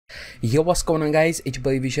Yo, what's going on guys, it's your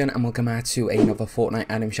boy Vizion and welcome back to another Fortnite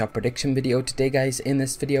item shop prediction video. Today guys, in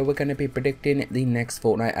this video we're going to be predicting the next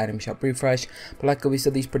Fortnite item shop refresh. But like always, so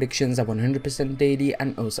these predictions are 100% daily,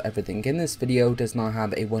 and also everything in this video does not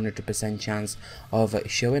have a 100% chance of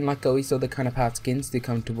showing. Like always, so the kind of hard skins do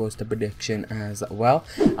come towards the prediction as well.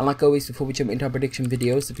 And like always, before we jump into our prediction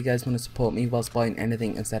videos, if you guys want to support me whilst buying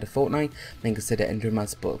anything instead of Fortnite, then consider entering my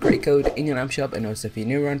support credit code in your item shop. And also if you're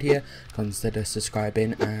new around here, consider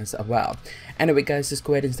subscribing as well. Anyway guys, let's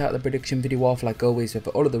go ahead and start the prediction video off like always with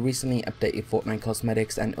all of the recently updated Fortnite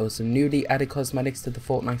cosmetics and also newly added cosmetics to the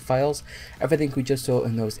Fortnite files. Everything we just saw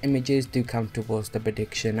in those images do count towards the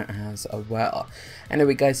prediction as well.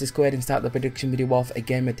 Anyway guys, let's go ahead and start the prediction video off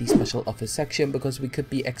again with the special offers section, because we could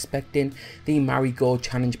be expecting the Marigold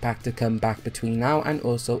challenge pack to come back between now and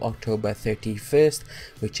also October 31st,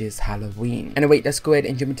 which is Halloween. Anyway, let's go ahead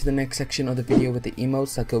and jump into the next section of the video with the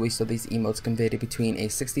emotes. Like always, so these emotes can vary between a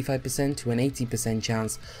 65% to an 80%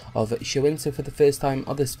 chance of showing. So for the first time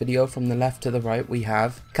of this video, from the left to the right, we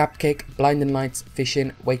have Cupcake, Blinding Lights,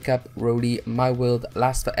 Fishing, Wake Up, Rolly, My World,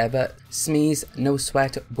 Last Forever, Smeeze, No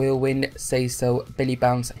Sweat, Whirlwind, Say So, Billy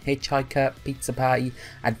Bounce, Hitchhiker, Pizza Party,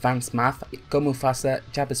 Advanced Math, Go Mufasa,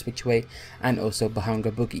 Jabba Switchway, and also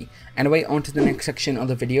Bahanga Boogie. Anyway, on to the next section of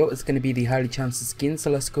the video. It's going to be the highly chanced skins,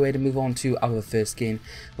 so let's go ahead and move on to our first skin,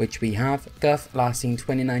 which we have Guff, lasting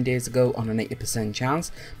 29 days ago on an 80%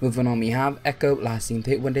 chance. Moving on, we have Echo, lasting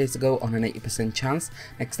 31 days ago on an 80% chance.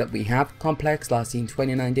 Next up we have Complex, lasting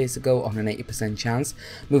 29 days ago on an 80% chance.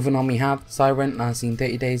 Moving on, we have Siren, lasting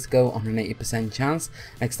 30 days ago on an 80% chance.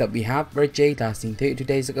 Next up we have Red Jade, lasting 32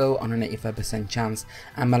 days ago on an 85% chance.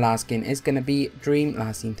 And my last skin is going to be Dream,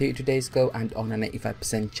 lasting 32 days ago and on an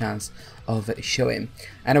 85% chance of showing.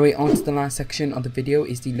 Anyway, on to the last section of the video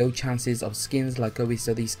is the low chances of skins. Like always,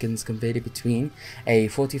 so these skins can vary between a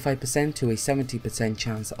 45% to a 70%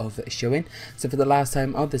 chance of showing. So for the last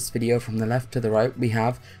time of this video, from the left to the right, we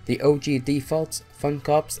have the OG Defaults, Fun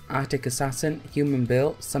Cops, Arctic Assassin, Human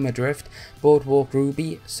Bill, Summer Drift, Boardwalk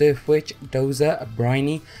Ruby, Surf Witch, Dozer,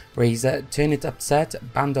 Briny, Razor, Turn It Upset,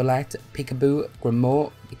 Bandolette, Peekaboo,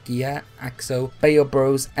 Grimoire, Gia, Axo, Bayo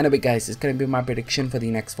Bros. Anyway guys, it's going to be my prediction for the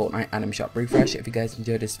next Fortnite item shop refresh. If you guys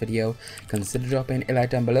enjoyed this video, consider dropping a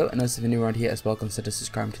like down below, and also if you're new around here as well, consider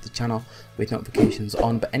subscribing to the channel with notifications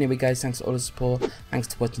on. But anyway guys, thanks for all the support,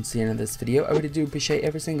 thanks for watching to the end of this video. I really do appreciate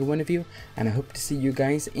every single one of you, and I hope to see you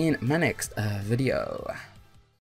guys in my next video.